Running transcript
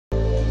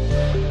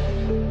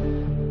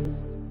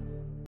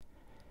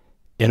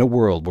In a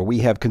world where we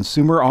have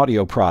consumer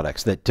audio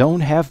products that don't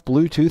have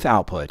Bluetooth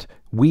output,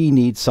 we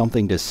need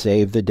something to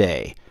save the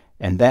day.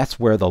 And that's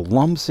where the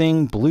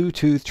Lumsing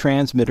Bluetooth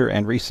transmitter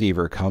and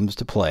receiver comes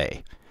to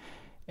play.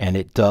 And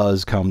it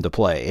does come to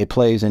play. It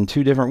plays in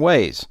two different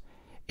ways.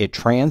 It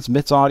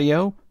transmits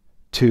audio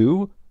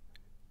to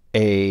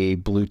a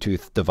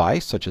Bluetooth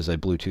device, such as a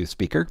Bluetooth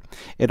speaker.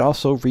 It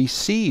also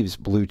receives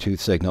Bluetooth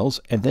signals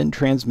and then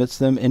transmits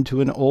them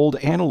into an old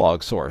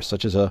analog source,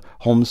 such as a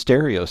home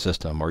stereo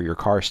system or your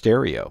car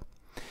stereo.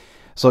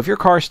 So if your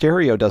car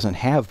stereo doesn't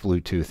have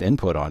Bluetooth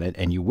input on it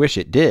and you wish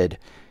it did,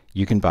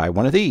 you can buy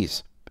one of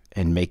these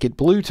and make it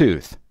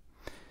Bluetooth.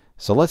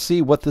 So let's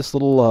see what this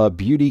little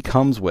beauty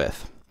comes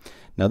with.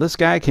 Now this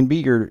guy can be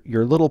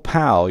your little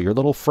pal, your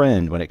little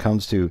friend when it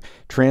comes to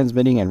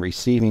transmitting and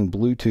receiving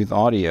Bluetooth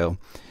audio.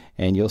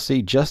 And you'll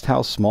see just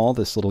how small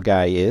this little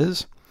guy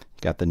is.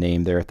 Got the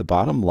name there at the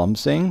bottom,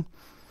 Lumsing.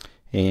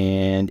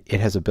 And it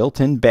has a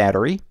built-in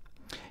battery.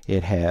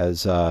 It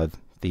has the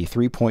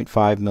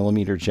 3.5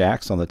 millimeter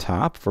jacks on the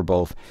top for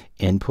both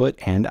input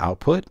and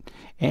output,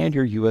 and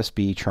your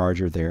USB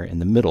charger there in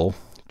the middle,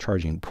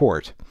 charging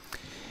port.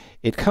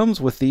 It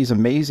comes with these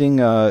amazing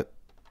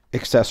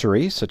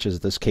accessories, such as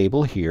this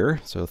cable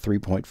here, so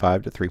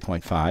 3.5 to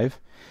 3.5.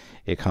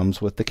 It comes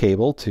with the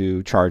cable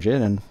to charge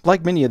it, and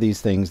like many of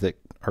these things that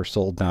are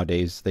sold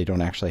nowadays, they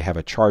don't actually have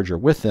a charger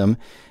with them.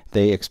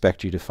 They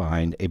expect you to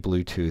find a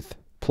Bluetooth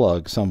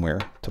plug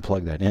somewhere to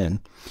plug that in.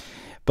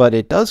 But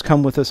it does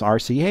come with this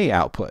RCA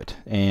output,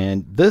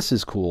 and this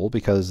is cool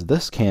because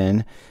this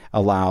can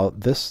allow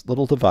this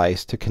little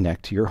device to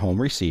connect to your home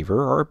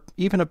receiver or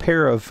even a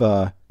pair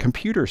of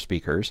computer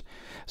speakers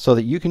so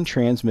that you can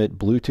transmit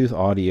Bluetooth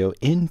audio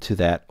into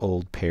that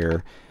old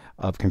pair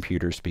of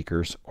computer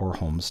speakers or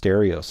home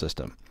stereo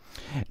system.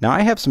 Now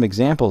I have some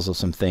examples of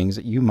some things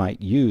that you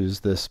might use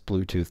this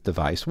Bluetooth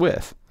device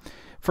with.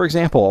 For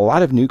example, a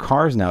lot of new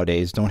cars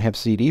nowadays don't have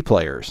CD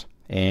players,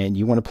 and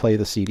you want to play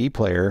the CD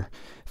player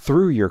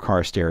through your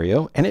car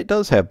stereo, and it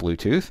does have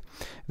Bluetooth.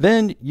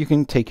 Then you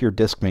can take your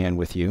Discman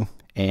with you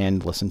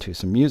and listen to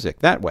some music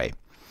that way.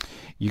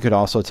 You could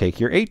also take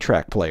your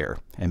 8-track player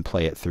and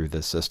play it through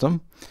this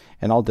system,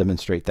 and I'll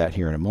demonstrate that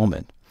here in a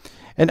moment.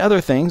 And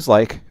other things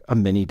like a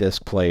mini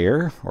disc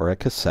player or a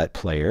cassette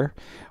player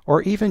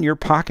or even your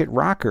pocket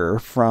rocker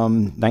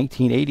from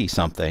 1980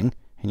 something,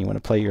 and you want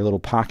to play your little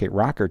pocket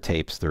rocker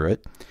tapes through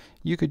it,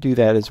 you could do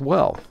that as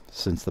well,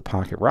 since the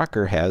pocket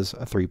rocker has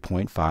a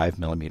 3.5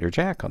 millimeter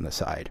jack on the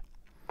side.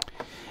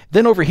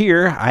 Then over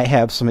here I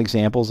have some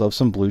examples of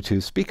some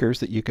Bluetooth speakers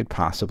that you could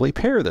possibly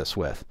pair this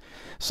with.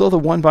 So the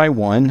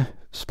 1x1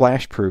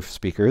 splash proof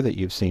speaker that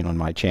you've seen on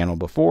my channel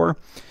before,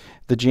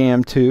 the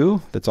Jam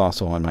 2 that's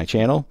also on my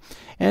channel,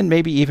 and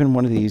maybe even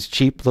one of these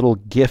cheap little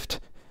gift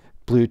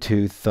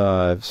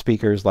Bluetooth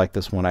speakers like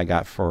this one I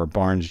got for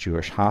Barnes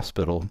Jewish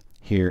Hospital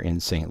here in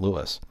St.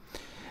 Louis.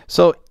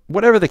 So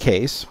whatever the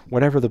case,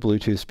 whatever the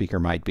Bluetooth speaker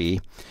might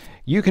be,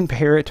 you can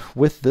pair it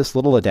with this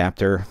little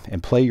adapter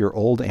and play your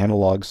old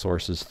analog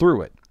sources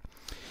through it.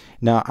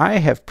 Now I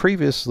have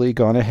previously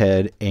gone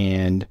ahead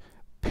and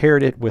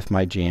paired it with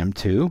my Jam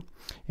 2,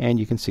 and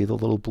you can see the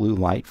little blue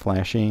light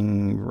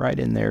flashing right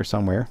in there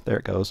somewhere. There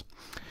it goes.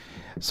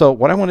 So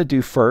what I want to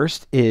do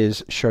first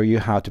is show you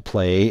how to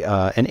play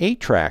an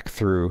 8-track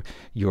through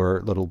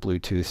your little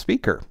Bluetooth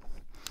speaker.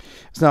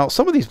 Now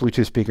some of these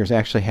Bluetooth speakers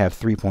actually have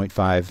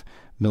 3.5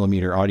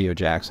 millimeter audio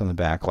jacks on the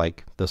back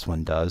like this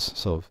one does.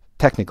 So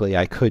technically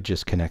I could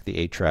just connect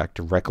the 8-track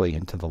directly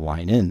into the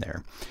line in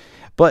there.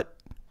 But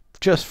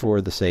just for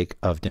the sake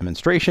of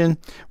demonstration,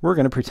 we're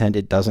going to pretend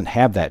it doesn't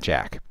have that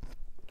jack.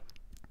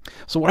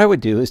 So what I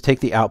would do is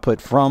take the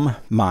output from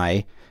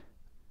my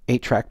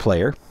 8-track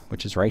player,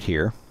 which is right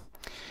here,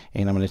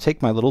 and I'm going to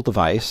take my little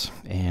device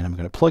and I'm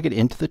going to plug it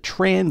into the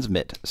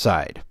transmit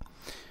side.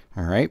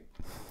 All right,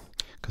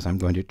 because I'm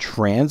going to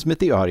transmit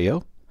the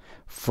audio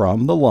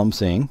from the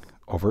Lumsing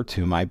over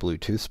to my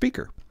Bluetooth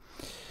speaker.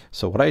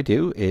 So what I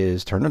do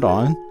is turn it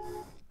on,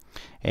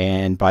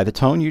 and by the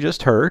tone you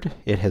just heard,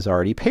 it has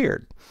already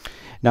paired.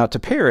 Now to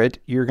pair it,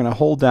 you're going to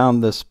hold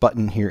down this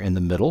button here in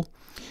the middle,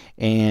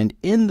 and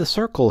in the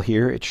circle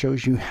here it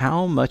shows you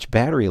how much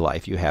battery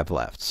life you have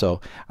left. So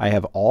I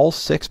have all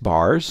 6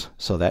 bars,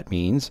 so that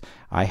means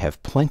I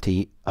have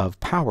plenty of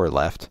power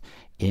left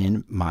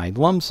in my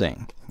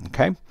Lumsing.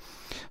 Okay,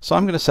 so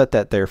I'm going to set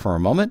that there for a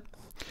moment.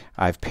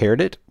 I've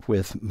paired it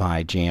with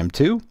my Jam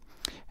 2.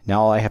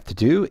 Now all I have to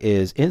do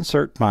is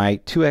insert my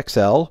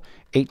 2XL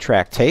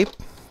 8-track tape.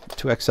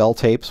 2XL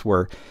tapes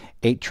were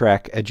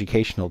 8-track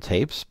educational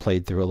tapes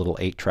played through a little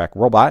 8-track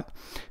robot,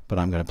 but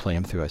I'm going to play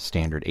them through a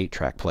standard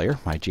 8-track player,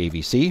 my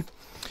JVC.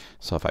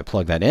 So if I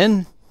plug that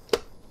in,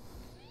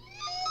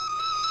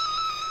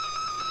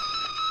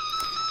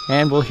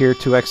 and we'll hear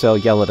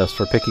 2XL yell at us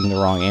for picking the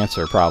wrong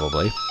answer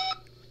probably.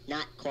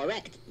 Not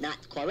correct, not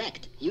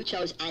correct. You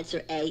chose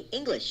answer A,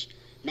 English.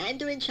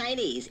 Mandarin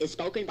Chinese is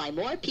spoken by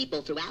more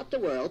people throughout the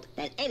world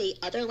than any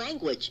other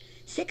language.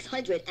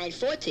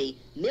 640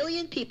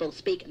 million people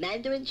speak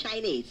Mandarin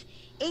Chinese.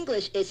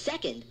 English is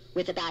second,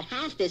 with about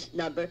half this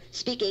number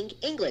speaking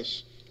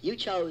English. You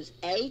chose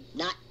A,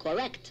 not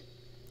correct.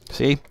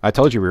 See, I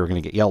told you we were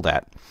going to get yelled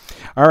at.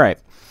 All right,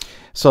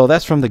 so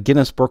that's from the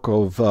Guinness Book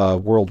of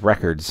World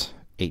Records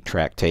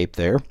 8-track tape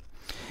there.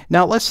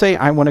 Now let's say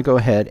I want to go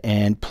ahead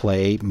and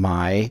play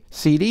my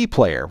CD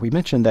player. We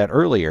mentioned that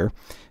earlier,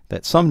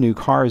 that some new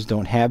cars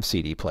don't have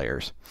CD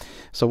players.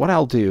 So what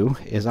I'll do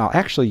is I'll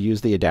actually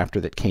use the adapter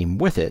that came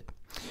with it,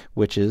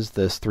 which is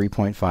this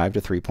 3.5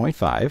 to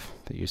 3.5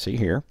 that you see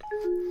here.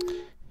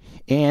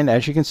 And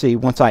as you can see,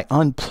 once I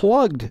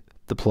unplugged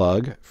the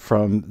plug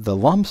from the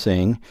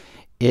Lumsing,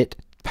 it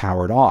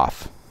powered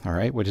off, all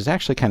right, which is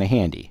actually kind of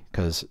handy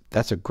because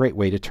that's a great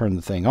way to turn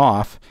the thing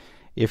off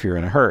if you're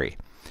in a hurry.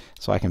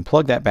 So I can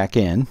plug that back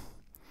in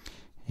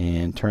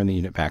and turn the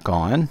unit back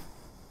on.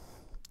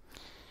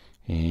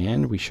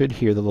 And we should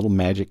hear the little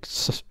magic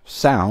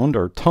sound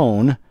or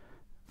tone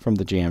from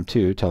the Jam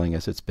 2 telling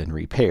us it's been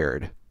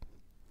repaired.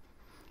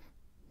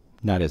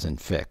 Not as in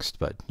fixed,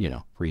 but, you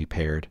know,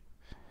 repaired.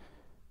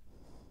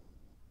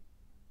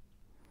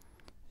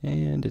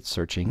 And it's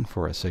searching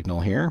for a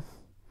signal here.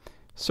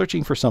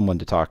 Searching for someone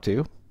to talk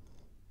to.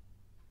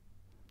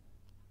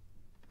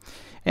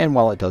 And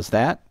while it does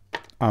that,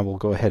 I will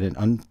go ahead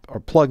and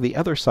plug the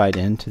other side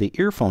into the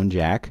earphone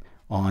jack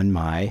on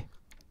my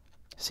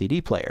CD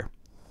player.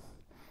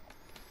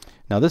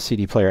 Now this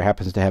CD player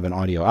happens to have an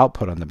audio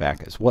output on the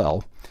back as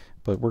well,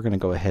 but we're going to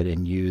go ahead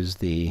and use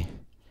the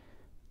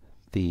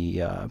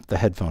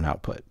headphone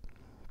output.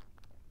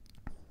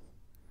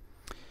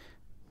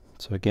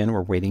 So again,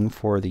 we're waiting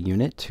for the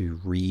unit to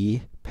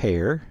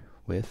repair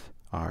with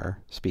our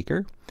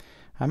speaker.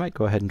 I might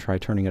go ahead and try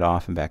turning it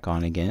off and back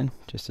on again,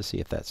 just to see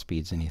if that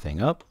speeds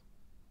anything up.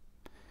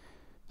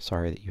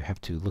 Sorry that you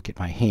have to look at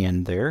my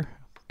hand there.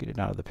 Get it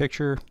out of the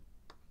picture.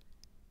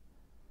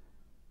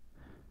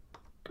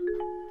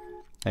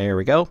 There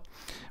we go.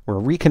 We're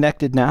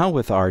reconnected now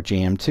with our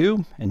Jam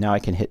 2, and now I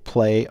can hit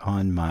play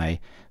on my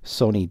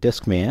Sony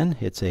Discman.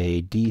 It's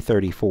a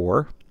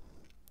D34.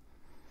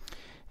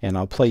 And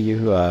I'll play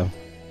you a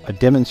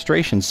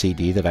demonstration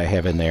CD that I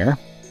have in there.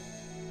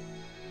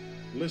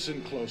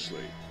 Listen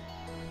closely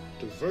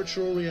to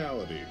virtual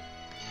reality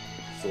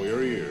for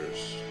your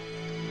ears.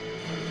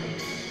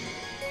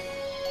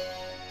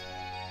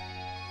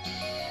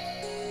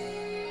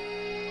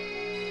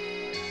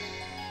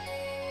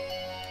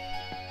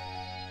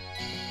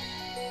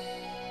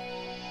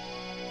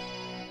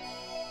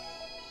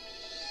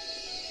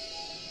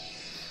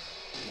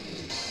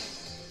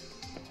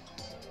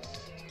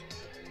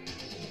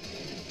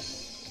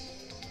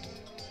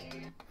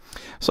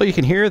 So you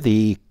can hear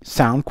the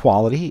sound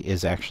quality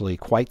is actually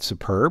quite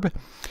superb.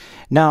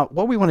 Now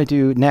what we want to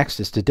do next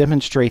is to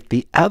demonstrate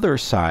the other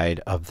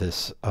side of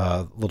this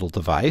little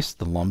device,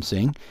 the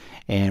Lumsing,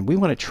 and we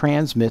want to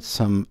transmit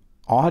some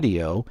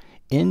audio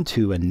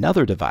into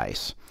another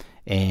device.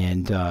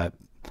 And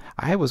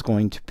I was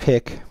going to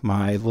pick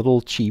my little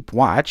cheap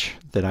watch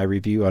that I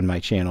review on my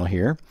channel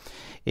here.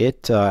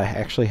 It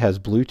actually has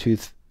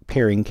Bluetooth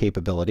pairing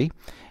capability,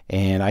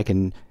 and I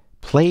can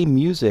play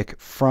music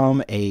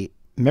from a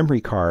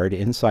memory card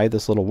inside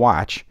this little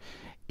watch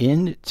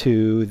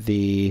into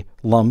the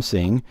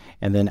Lumsing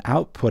and then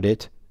output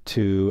it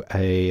to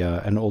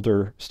an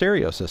older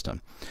stereo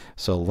system.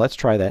 So let's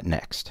try that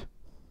next.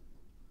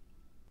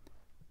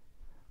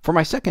 For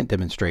my second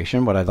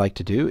demonstration, what I'd like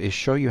to do is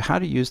show you how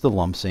to use the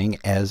Lumsing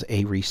as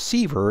a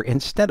receiver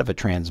instead of a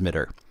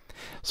transmitter.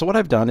 So what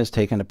I've done is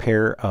taken a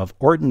pair of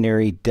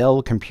ordinary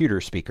Dell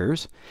computer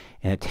speakers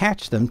and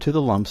attached them to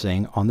the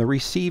Lumsing on the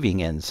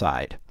receiving end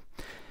side.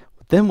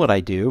 Then what I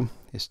do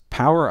is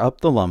power up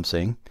the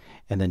Lumsing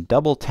and then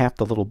double tap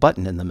the little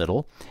button in the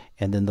middle,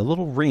 and then the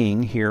little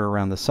ring here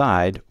around the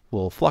side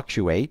will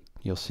fluctuate.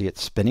 You'll see it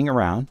spinning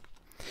around.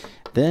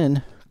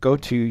 Then go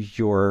to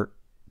your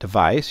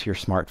device, your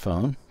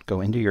smartphone,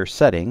 go into your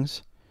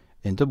settings,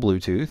 into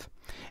Bluetooth,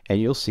 and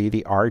you'll see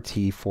the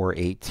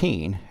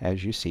RT418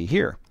 as you see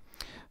here.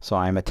 So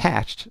I'm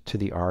attached to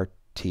the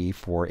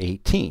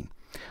RT418.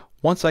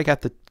 Once I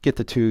get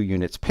the two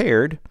units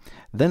paired,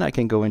 then I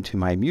can go into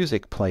my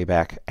music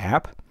playback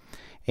app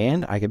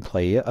and I can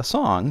play a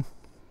song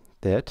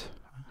that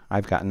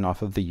I've gotten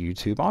off of the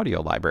YouTube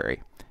audio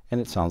library. And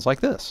it sounds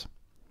like this.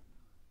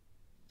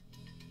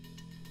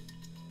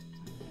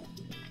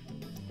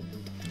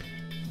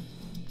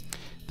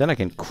 Then I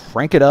can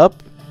crank it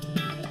up.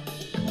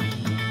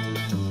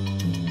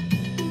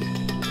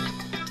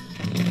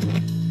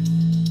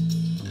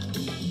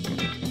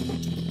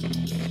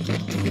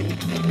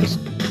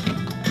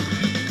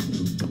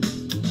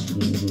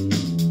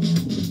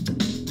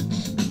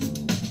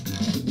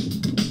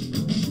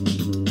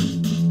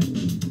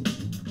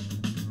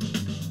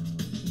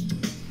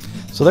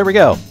 So there we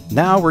go.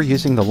 Now we're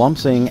using the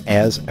Lumsing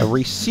as a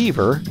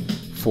receiver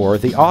for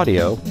the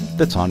audio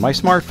that's on my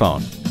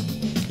smartphone.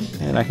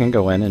 And I can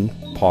go in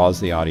and pause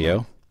the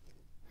audio.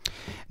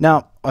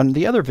 Now, on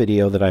the other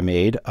video that I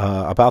made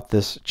about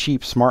this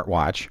cheap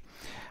smartwatch,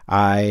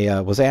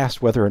 I was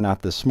asked whether or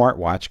not this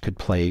smartwatch could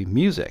play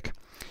music.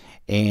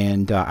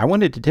 And I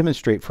wanted to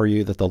demonstrate for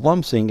you that the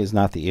Lumsing is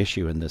not the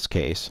issue in this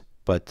case.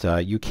 but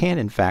you can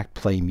in fact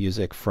play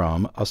music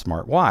from a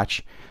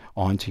smartwatch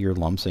onto your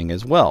Lumsing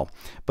as well.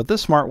 But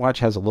this smartwatch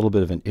has a little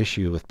bit of an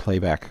issue with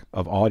playback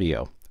of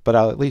audio, but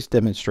I'll at least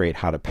demonstrate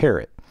how to pair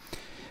it.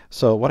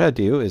 So what I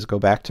do is go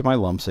back to my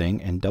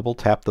Lumsing and double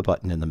tap the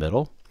button in the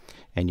middle,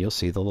 and you'll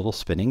see the little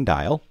spinning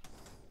dial.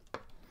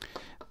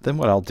 Then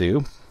what I'll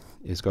do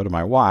is go to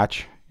my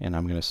watch, and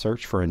I'm going to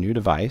search for a new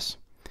device,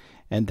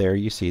 and there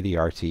you see the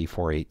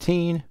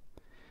RT418.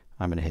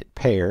 I'm going to hit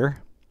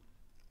pair,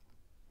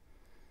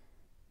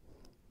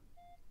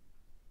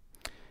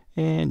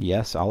 and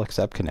yes, I'll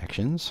accept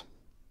connections.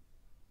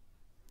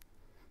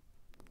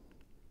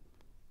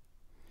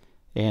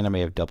 And I may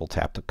have double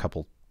tapped a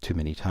couple too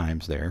many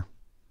times there.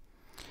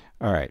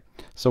 Alright,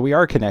 so we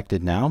are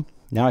connected now.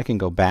 Now I can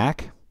go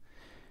back,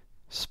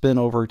 spin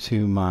over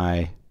to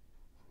my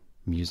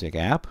music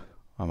app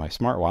on my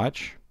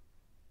smartwatch,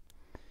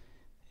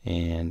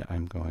 and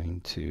I'm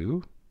going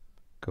to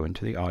go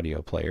into the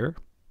audio player,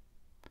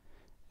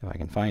 if I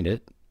can find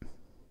it.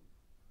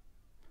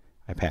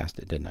 I passed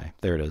it, didn't I?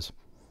 There it is.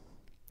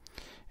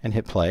 And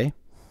hit play.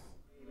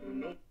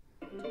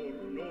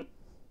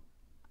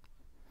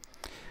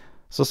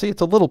 So see,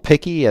 it's a little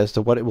picky as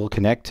to what it will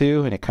connect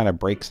to, and it kind of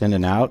breaks in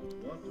and out.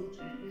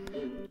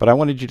 But I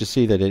wanted you to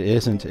see that it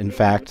isn't, in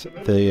fact,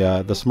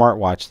 the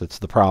smartwatch that's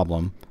the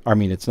problem. I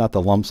mean, it's not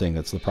the Lumsing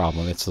that's the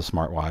problem, it's the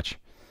smartwatch.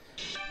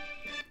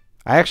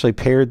 I actually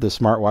paired the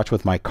smartwatch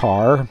with my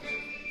car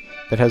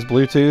that has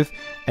Bluetooth,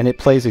 and it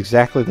plays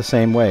exactly the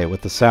same way,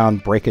 with the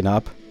sound breaking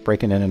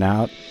in and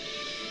out.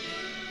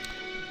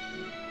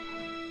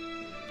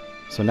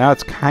 So now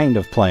it's kind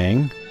of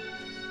playing.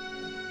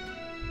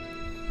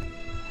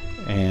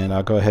 And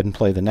I'll go ahead and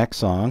play the next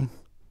song,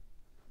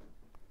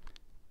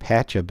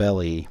 Pat Ya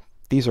Belly.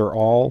 These are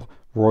all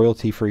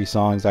royalty-free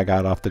songs I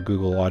got off the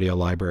Google Audio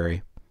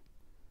Library.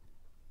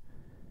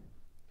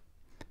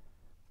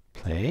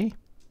 Play.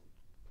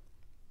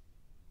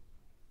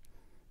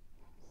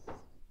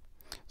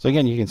 So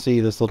again, you can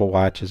see this little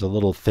watch is a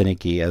little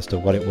finicky as to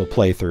what it will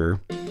play through.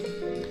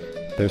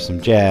 There's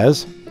some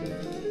jazz.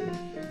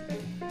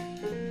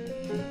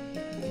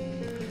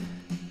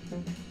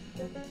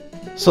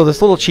 So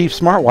this little cheap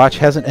smartwatch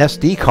has an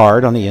SD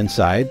card on the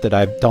inside that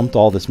I've dumped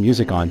all this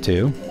music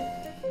onto.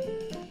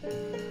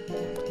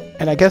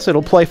 And I guess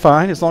it'll play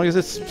fine as long as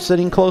it's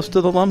sitting close to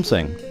the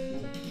Lumsing.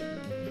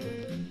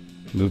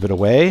 Move it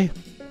away.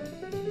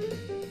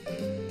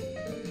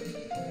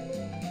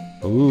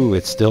 Ooh,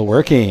 it's still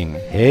working.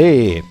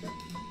 Hey,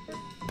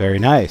 very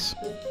nice.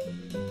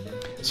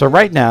 So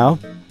right now,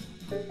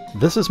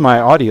 this is my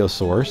audio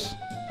source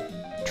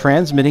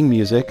transmitting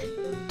music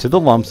to the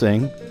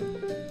Lumsing,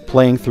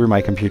 playing through my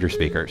computer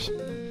speakers.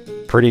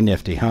 Pretty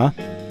nifty, huh?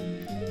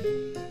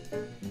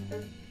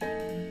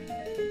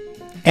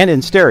 And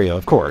in stereo,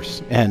 of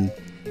course. And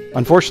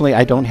unfortunately,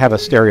 I don't have a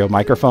stereo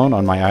microphone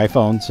on my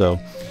iPhone, so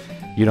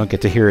you don't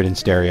get to hear it in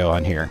stereo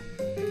on here.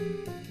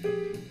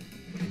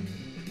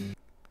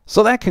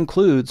 So that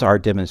concludes our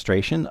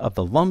demonstration of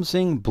the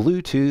Lumsing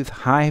Bluetooth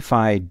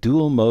Hi-Fi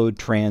dual mode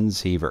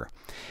transceiver.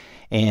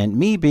 And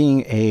me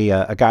being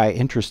a guy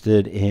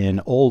interested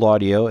in old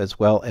audio as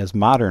well as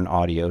modern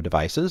audio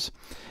devices,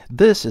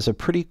 this is a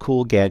pretty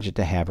cool gadget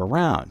to have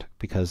around,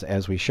 because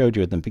as we showed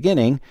you at the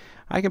beginning,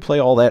 I can play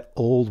all that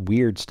old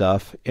weird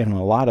stuff in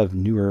a lot of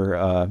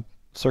newer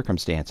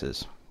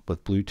circumstances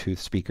with Bluetooth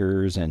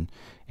speakers and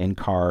in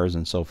cars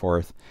and so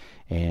forth.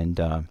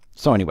 And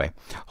so anyway,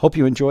 hope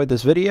you enjoyed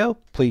this video.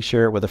 Please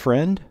share it with a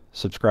friend,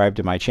 subscribe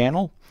to my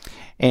channel,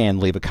 and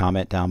leave a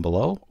comment down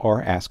below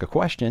or ask a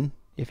question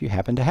if you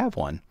happen to have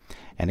one.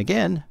 And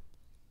again,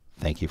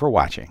 thank you for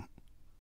watching.